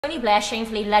Tony Blair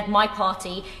shamefully led my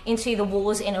party into the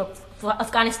wars in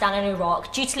Afghanistan and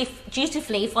Iraq.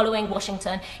 Dutifully following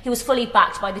Washington, he was fully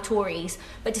backed by the Tories.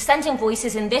 But dissenting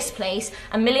voices in this place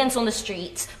and millions on the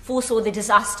streets foresaw the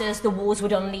disasters the wars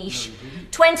would unleash.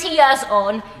 20 years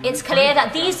on, it's clear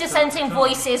that these dissenting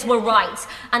voices were right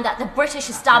and that the British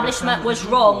establishment was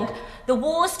wrong. The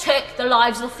wars took the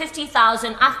lives of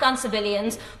 50,000 Afghan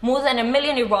civilians, more than 1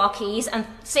 million Iraqis and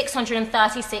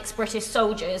 636 British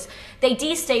soldiers. They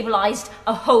destabilised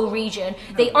a whole region.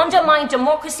 They undermined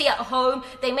democracy at home,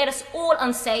 they made us all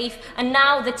unsafe, and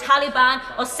now the Taliban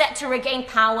are set to regain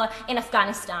power in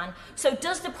Afghanistan. So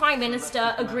does the Prime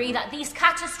Minister agree that these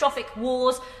catastrophic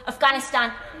wars,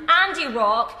 Afghanistan and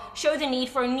Iraq, show the need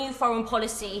for a new foreign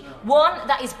policy, one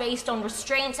that is based on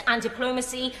restraint and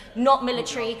diplomacy, not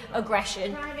military aggression?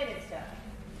 Prime Minister.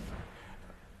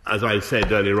 As I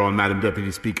said earlier on, Madam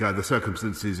Deputy Speaker, the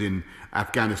circumstances in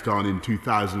Afghanistan in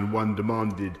 2001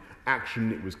 demanded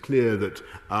action. It was clear that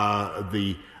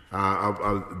the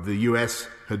US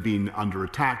had been under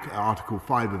attack. Article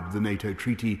 5 of the NATO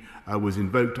treaty was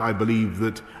invoked. I believe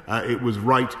that it was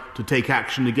right to take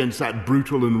action against that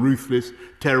brutal and ruthless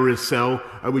terrorist cell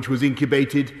which was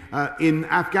incubated in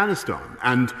Afghanistan.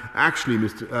 And actually,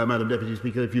 Madam Deputy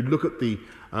Speaker, if you look at the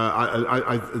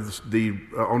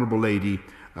Honourable Lady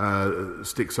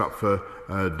sticks up for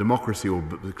democracy, or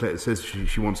says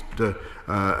she wants to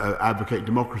advocate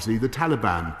democracy. The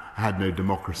Taliban had no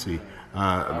democracy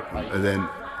then,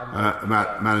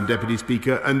 Madam Deputy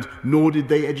Speaker, and nor did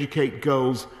they educate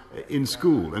girls in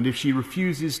school. And if she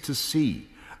refuses to see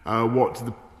what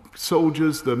the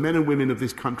soldiers, the men and women of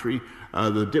this country,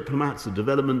 the diplomats, the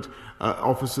development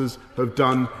officers have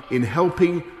done in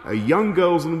helping young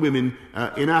girls and women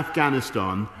in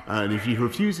Afghanistan, and if she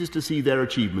refuses to see their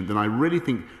achievement, then I really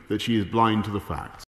think that she is blind to the facts.